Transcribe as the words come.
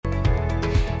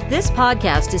This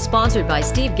podcast is sponsored by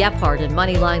Steve Gephardt and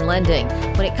Moneyline Lending.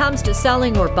 When it comes to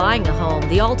selling or buying a home,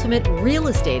 the ultimate real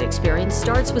estate experience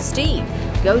starts with Steve.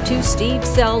 Go to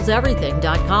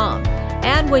steveselleseverything.com.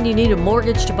 And when you need a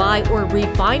mortgage to buy or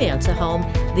refinance a home,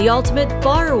 the ultimate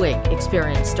borrowing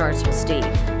experience starts with Steve.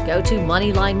 Go to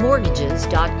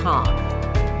moneylinemortgages.com.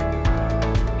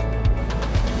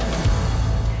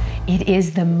 It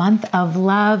is the month of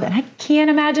love, and I can't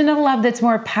imagine a love that's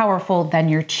more powerful than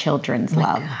your children's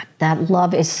love. God, that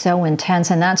love is so intense,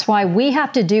 and that's why we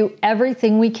have to do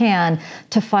everything we can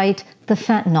to fight the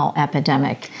fentanyl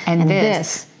epidemic. And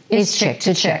this is Chick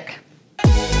to Chick.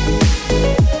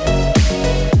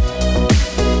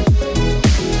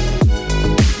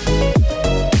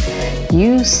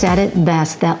 You said it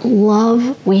best, that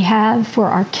love we have for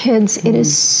our kids, it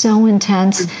is so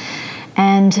intense.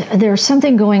 And there's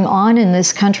something going on in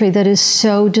this country that is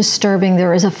so disturbing.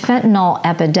 There is a fentanyl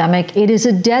epidemic. It is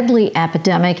a deadly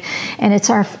epidemic, and it's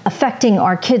affecting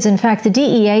our kids. In fact, the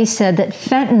DEA said that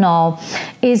fentanyl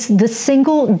is the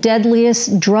single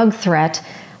deadliest drug threat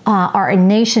our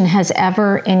nation has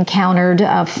ever encountered.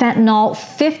 Fentanyl,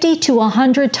 50 to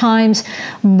 100 times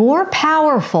more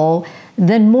powerful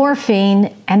than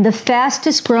morphine, and the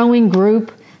fastest growing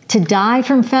group to die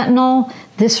from fentanyl.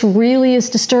 This really is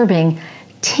disturbing.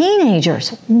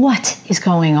 Teenagers, what is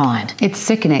going on? It's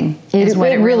sickening. It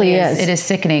really is. It is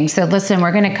sickening. So listen,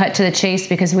 we're going to cut to the chase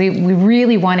because we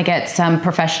really want to get some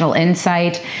professional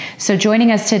insight. So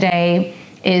joining us today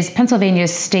is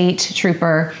Pennsylvania's State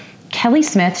Trooper Kelly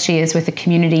Smith. She is with the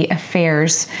Community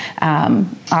Affairs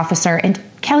Officer. And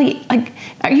Kelly,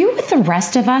 are you with the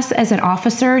rest of us as an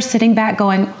officer sitting back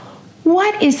going,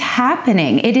 what is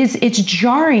happening? It's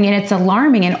jarring and it's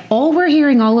alarming, and all we're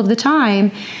hearing all of the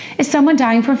time is someone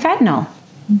dying from fentanyl.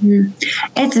 Mm-hmm.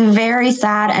 It's very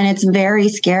sad and it's very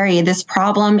scary. This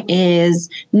problem is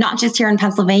not just here in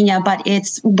Pennsylvania, but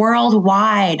it's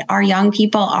worldwide. Our young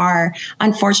people are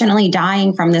unfortunately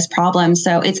dying from this problem.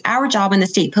 So it's our job in the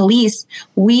state police.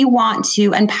 We want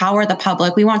to empower the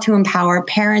public. We want to empower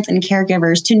parents and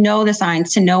caregivers to know the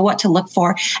signs, to know what to look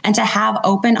for, and to have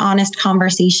open, honest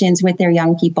conversations with their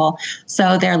young people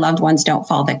so their loved ones don't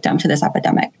fall victim to this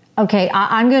epidemic. Okay,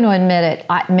 I'm going to admit it.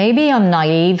 Maybe I'm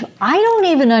naive. I don't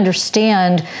even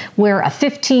understand where a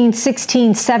 15,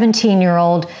 16,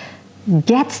 17-year-old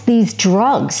gets these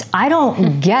drugs. I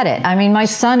don't get it. I mean, my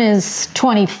son is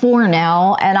 24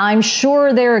 now, and I'm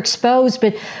sure they're exposed,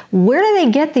 but where do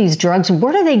they get these drugs?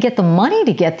 Where do they get the money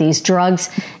to get these drugs?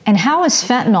 And how is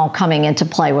fentanyl coming into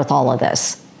play with all of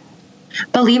this?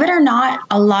 Believe it or not,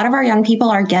 a lot of our young people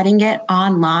are getting it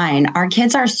online. Our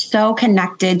kids are so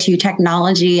connected to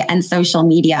technology and social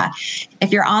media.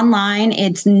 If you're online,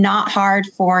 it's not hard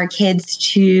for kids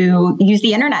to use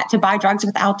the internet to buy drugs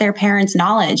without their parents'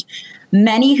 knowledge.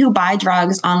 Many who buy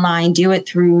drugs online do it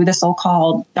through the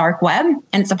so-called dark web,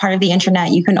 and it's a part of the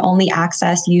internet you can only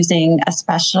access using a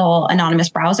special anonymous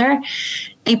browser.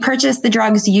 They purchase the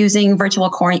drugs using virtual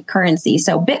currency,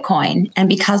 so Bitcoin. And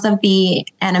because of the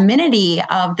anonymity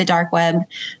of the dark web,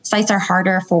 sites are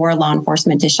harder for law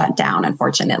enforcement to shut down,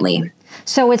 unfortunately.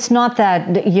 So it's not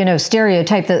that,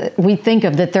 stereotype that we think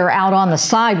of, that they're out on the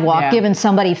sidewalk giving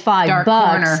somebody $5. Dark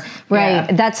corner. Right.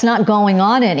 Yeah. That's not going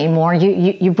on anymore.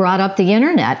 You brought up the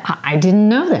internet. I didn't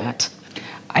know that.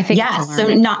 I think so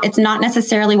it's not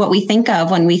necessarily what we think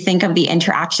of when we think of the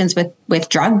interactions with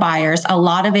drug buyers. A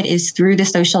lot of it is through the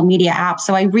social media apps.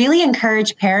 So I really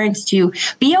encourage parents to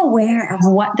be aware of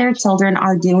what their children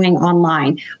are doing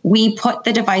online. We put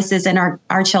the devices in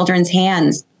our children's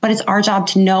hands, but it's our job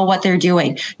to know what they're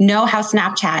doing, know how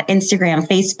Snapchat, Instagram,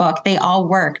 Facebook, they all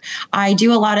work. I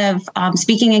do a lot of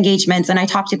speaking engagements, and I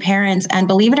talk to parents, and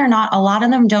believe it or not, a lot of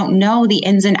them don't know the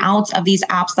ins and outs of these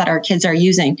apps that our kids are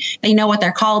using. They know what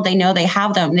they're called. They know they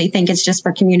have them. They think it's just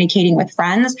for communicating with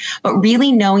friends, but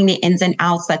really knowing the ins and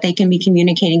outs that they can be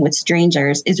communicating with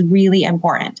strangers is really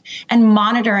important. And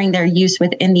monitoring their use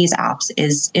within these apps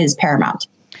is paramount.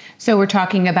 So we're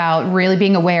talking about really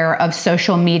being aware of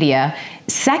social media.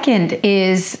 Second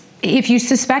is, if you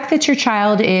suspect that your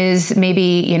child is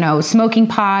maybe, smoking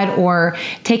pot or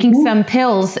taking some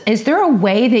pills, is there a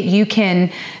way that you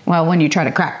can, when you try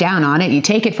to crack down on it, you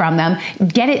take it from them,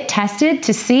 get it tested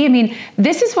to see? I mean,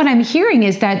 this is what I'm hearing,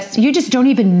 is that you just don't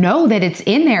even know that it's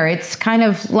in there. It's kind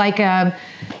of like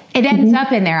it ends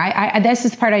up in there. This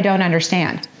is the part I don't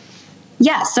understand.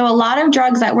 Yeah, so a lot of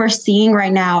drugs that we're seeing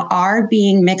right now are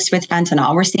being mixed with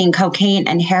fentanyl. We're seeing cocaine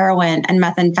and heroin and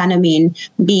methamphetamine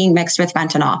being mixed with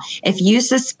fentanyl. If you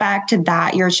suspect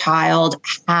that your child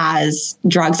has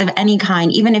drugs of any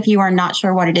kind, even if you are not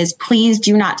sure what it is, please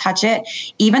do not touch it.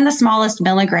 Even the smallest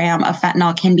milligram of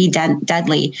fentanyl can be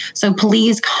deadly. So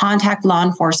please contact law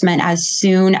enforcement as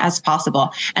soon as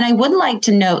possible. And I would like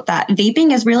to note that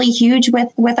vaping is really huge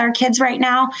with our kids right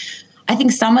now. I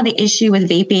think some of the issue with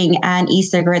vaping and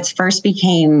e-cigarettes first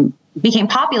became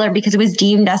popular because it was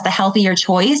deemed as the healthier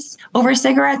choice over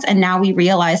cigarettes. And now we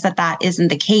realize that that isn't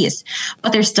the case.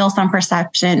 But there's still some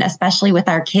perception, especially with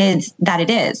our kids, that it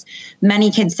is.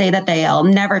 Many kids say that they'll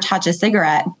never touch a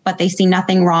cigarette, but they see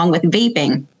nothing wrong with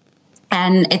vaping.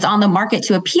 And it's on the market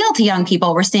to appeal to young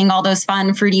people. We're seeing all those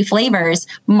fun, fruity flavors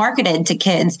marketed to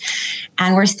kids.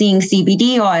 And we're seeing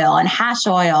CBD oil and hash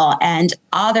oil and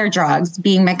other drugs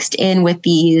being mixed in with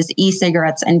these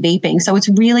e-cigarettes and vaping. So it's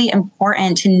really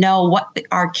important to know what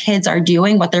our kids are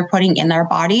doing, what they're putting in their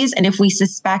bodies. And if we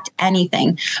suspect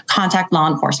anything, contact law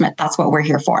enforcement. That's what we're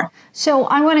here for. So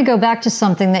I want to go back to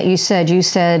something that you said. You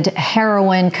said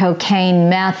heroin, cocaine,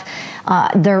 meth.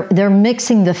 They're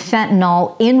mixing the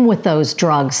fentanyl in with those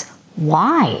drugs.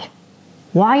 Why?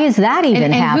 Why is that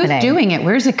even happening? Who's doing it?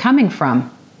 Where's it coming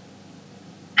from?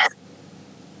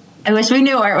 I wish we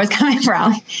knew where it was coming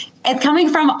from. It's coming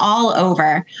from all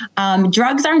over.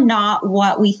 Drugs are not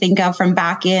what we think of from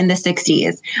back in the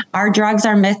 60s. Our drugs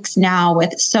are mixed now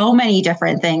with so many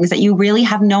different things that you really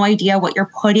have no idea what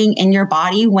you're putting in your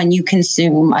body when you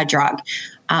consume a drug.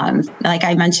 Like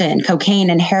I mentioned,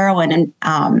 cocaine and heroin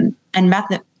and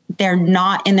meth, they're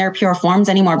not in their pure forms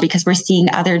anymore because we're seeing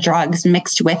other drugs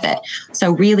mixed with it.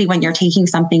 So really, when you're taking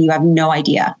something, you have no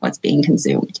idea what's being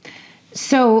consumed.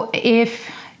 So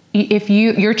if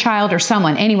your child or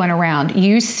anyone around,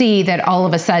 you see that all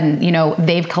of a sudden,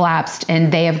 they've collapsed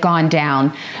and they have gone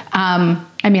down.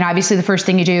 Obviously the first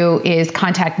thing you do is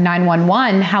contact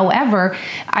 911. However,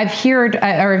 I've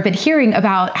been hearing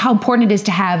about how important it is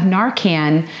to have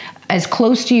Narcan as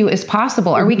close to you as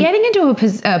possible. Are we getting into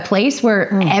a place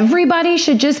where everybody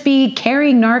should just be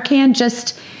carrying Narcan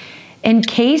just in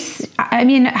case?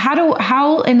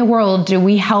 How in the world do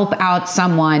we help out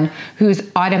someone who's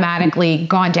automatically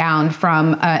gone down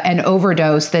from an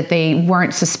overdose that they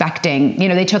weren't suspecting?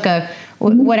 They took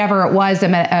whatever it was, a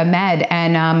med,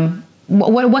 and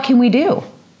what can we do?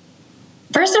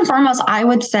 First and foremost, I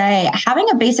would say having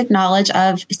a basic knowledge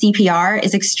of CPR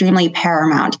is extremely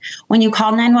paramount. When you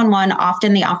call 911,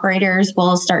 often the operators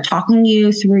will start talking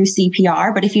you through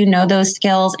CPR, but if you know those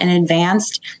skills in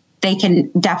advance, they can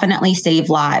definitely save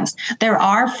lives. There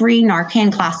are free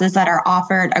Narcan classes that are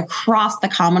offered across the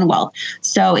Commonwealth.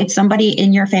 So if somebody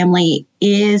in your family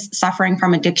is suffering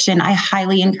from addiction, I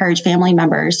highly encourage family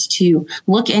members to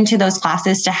look into those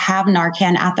classes to have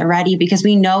Narcan at the ready, because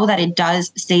we know that it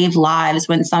does save lives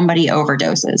when somebody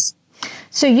overdoses.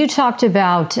 So you talked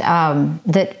about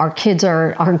that our kids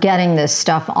are getting this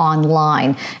stuff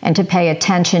online and to pay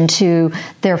attention to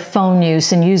their phone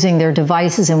use and using their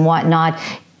devices and whatnot.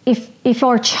 If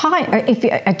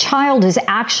a child is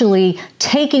actually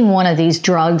taking one of these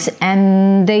drugs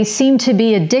and they seem to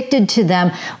be addicted to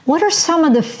them, what are some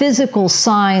of the physical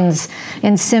signs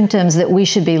and symptoms that we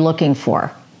should be looking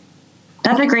for?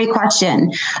 That's a great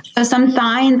question. So some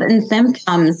signs and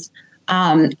symptoms,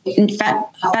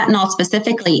 fentanyl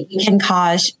specifically, can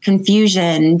cause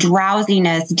confusion,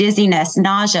 drowsiness, dizziness,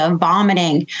 nausea,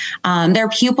 vomiting. Their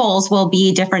pupils will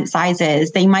be different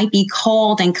sizes. They might be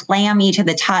cold and clammy to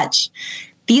the touch.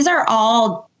 These are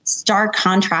all stark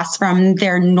contrasts from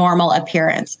their normal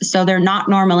appearance. So they're not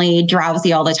normally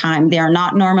drowsy all the time. They are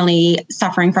not normally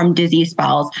suffering from dizzy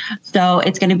spells. So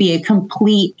it's going to be a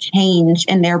complete change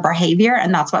in their behavior.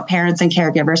 And that's what parents and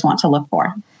caregivers want to look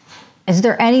for. Is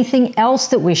there anything else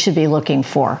that we should be looking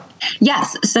for?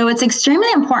 Yes. So it's extremely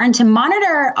important to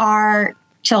monitor our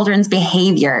children's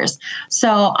behaviors. So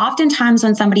oftentimes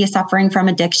when somebody is suffering from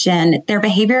addiction, their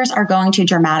behaviors are going to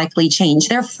dramatically change.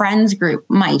 Their friends group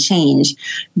might change.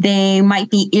 They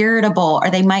might be irritable, or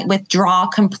they might withdraw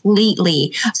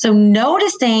completely. So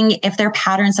noticing if their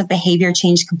patterns of behavior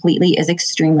change completely is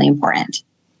extremely important.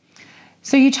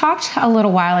 So you talked a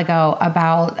little while ago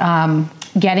about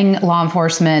getting law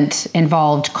enforcement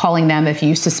involved, calling them if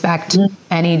you suspect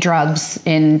any drugs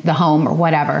in the home or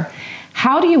whatever.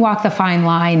 How do you walk the fine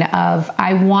line of,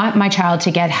 I want my child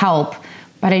to get help,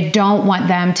 but I don't want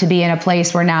them to be in a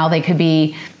place where now they could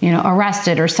be,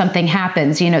 arrested or something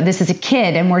happens. This is a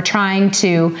kid and we're trying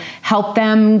to help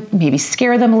them, maybe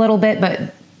scare them a little bit,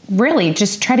 but really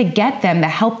just try to get them the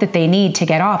help that they need to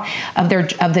get off of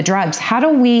the drugs? How do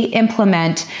we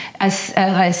implement a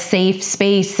safe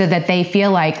space so that they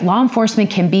feel like law enforcement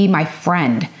can be my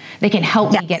friend? They can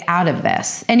help me get out of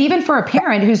this. And even for a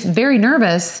parent who's very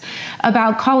nervous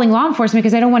about calling law enforcement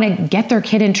because they don't want to get their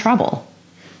kid in trouble.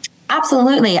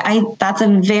 Absolutely. That's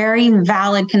a very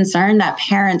valid concern that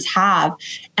parents have.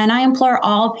 And I implore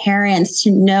all parents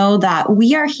to know that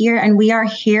we are here and we are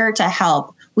here to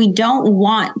help. We don't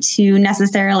want to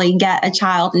necessarily get a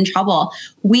child in trouble.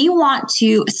 We want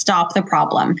to stop the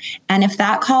problem. And if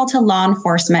that call to law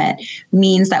enforcement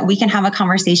means that we can have a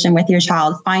conversation with your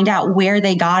child, find out where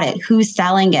they got it, who's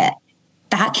selling it,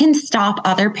 that can stop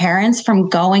other parents from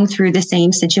going through the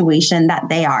same situation that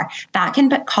they are. That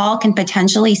call can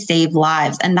potentially save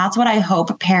lives. And that's what I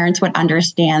hope parents would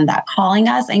understand, that calling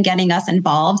us and getting us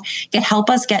involved can help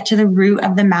us get to the root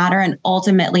of the matter and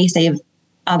ultimately save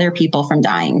other people from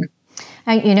dying.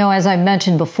 You know, as I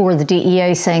mentioned before, the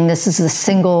DEA saying this is the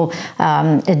single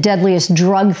deadliest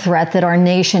drug threat that our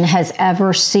nation has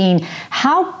ever seen.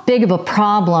 How big of a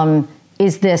problem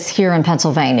is this here in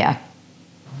Pennsylvania?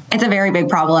 It's a very big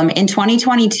problem. In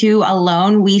 2022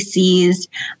 alone, we seized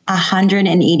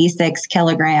 186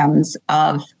 kilograms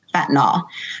of fentanyl.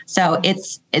 So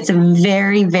it's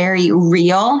very, very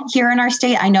real here in our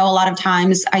state. I know a lot of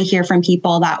times I hear from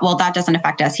people that, well, that doesn't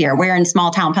affect us here. We're in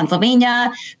small town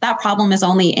Pennsylvania. That problem is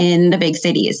only in the big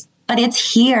cities, but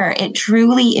it's here. It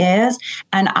truly is.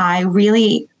 And I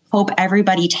really hope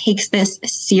everybody takes this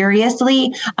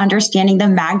seriously, understanding the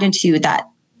magnitude that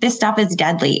this stuff is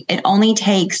deadly. It only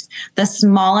takes the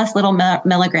smallest little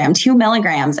milligram, 2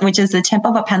 milligrams, which is the tip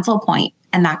of a pencil point,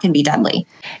 and that can be deadly.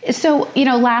 So, you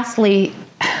know, lastly,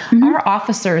 our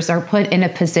officers are put in a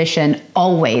position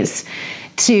always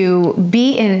to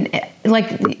be in, like,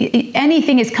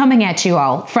 anything is coming at you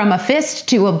all, from a fist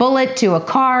to a bullet to a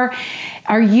car.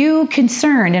 Are you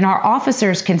concerned, and are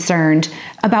officers concerned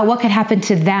about what could happen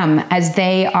to them as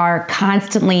they are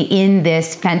constantly in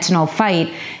this fentanyl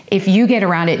fight? If you get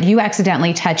around it, you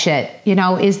accidentally touch it, you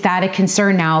know, is that a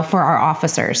concern now for our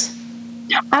officers?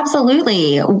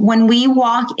 Absolutely. When we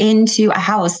walk into a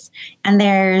house and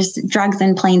there's drugs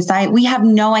in plain sight, we have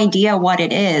no idea what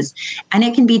it is, and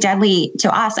it can be deadly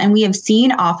to us. And we have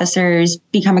seen officers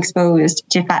become exposed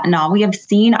to fentanyl. We have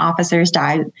seen officers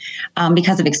die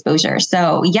because of exposure.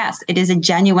 So yes, it is a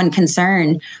genuine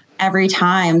concern every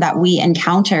time that we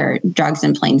encounter drugs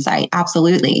in plain sight.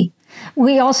 Absolutely.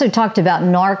 We also talked about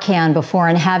Narcan before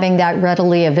and having that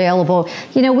readily available.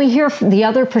 You know, we hear the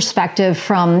other perspective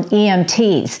from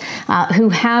EMTs who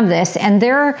have this, and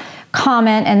their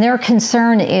comment and their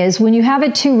concern is when you have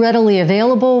it too readily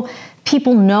available,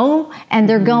 people know, and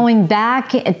they're going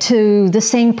back to the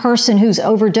same person who's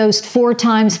overdosed 4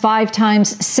 times, 5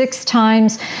 times, 6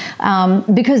 times,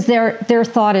 because their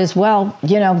thought is, well,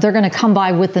 you know, they're going to come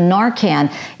by with the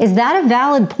Narcan. Is that a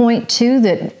valid point too,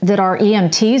 that our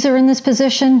EMTs are in this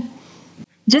position?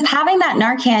 Just having that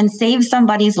Narcan saves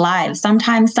somebody's lives.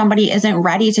 Sometimes somebody isn't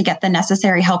ready to get the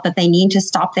necessary help that they need to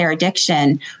stop their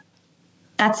addiction.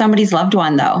 That's somebody's loved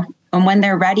one, though. And when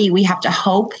they're ready, we have to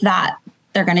hope that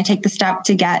they're going to take the step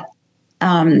to get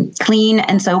clean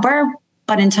and sober.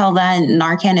 But until then,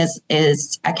 Narcan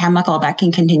is a chemical that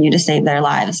can continue to save their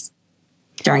lives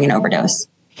during an overdose.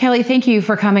 Kelly, thank you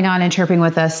for coming on and chirping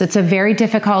with us. It's a very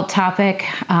difficult topic.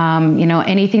 You know,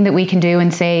 anything that we can do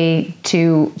and say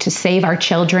to save our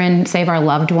children, save our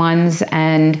loved ones,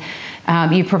 and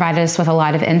you provided us with a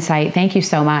lot of insight. Thank you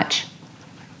so much.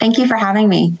 Thank you for having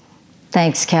me.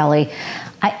 Thanks, Kelly.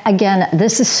 Again,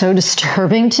 this is so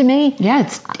disturbing to me. Yeah,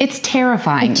 it's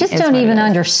terrifying. I just don't even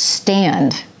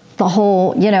understand the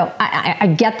whole, you know, I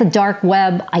get the dark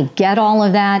web, I get all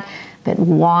of that, but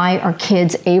why are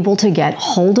kids able to get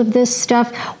hold of this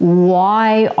stuff?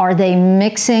 Why are they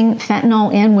mixing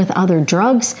fentanyl in with other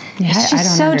drugs? Yeah, it's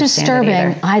just so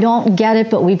disturbing. I don't get it,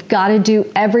 but we've got to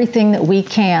do everything that we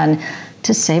can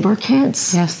to save our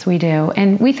kids. Yes, we do.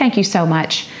 And we thank you so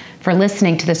much for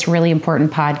listening to this really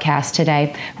important podcast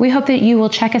today. We hope that you will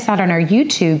check us out on our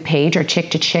YouTube page, or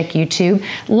Chick to Chick YouTube.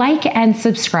 Like and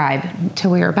subscribe till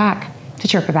we are back to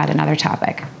chirp about another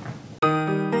topic.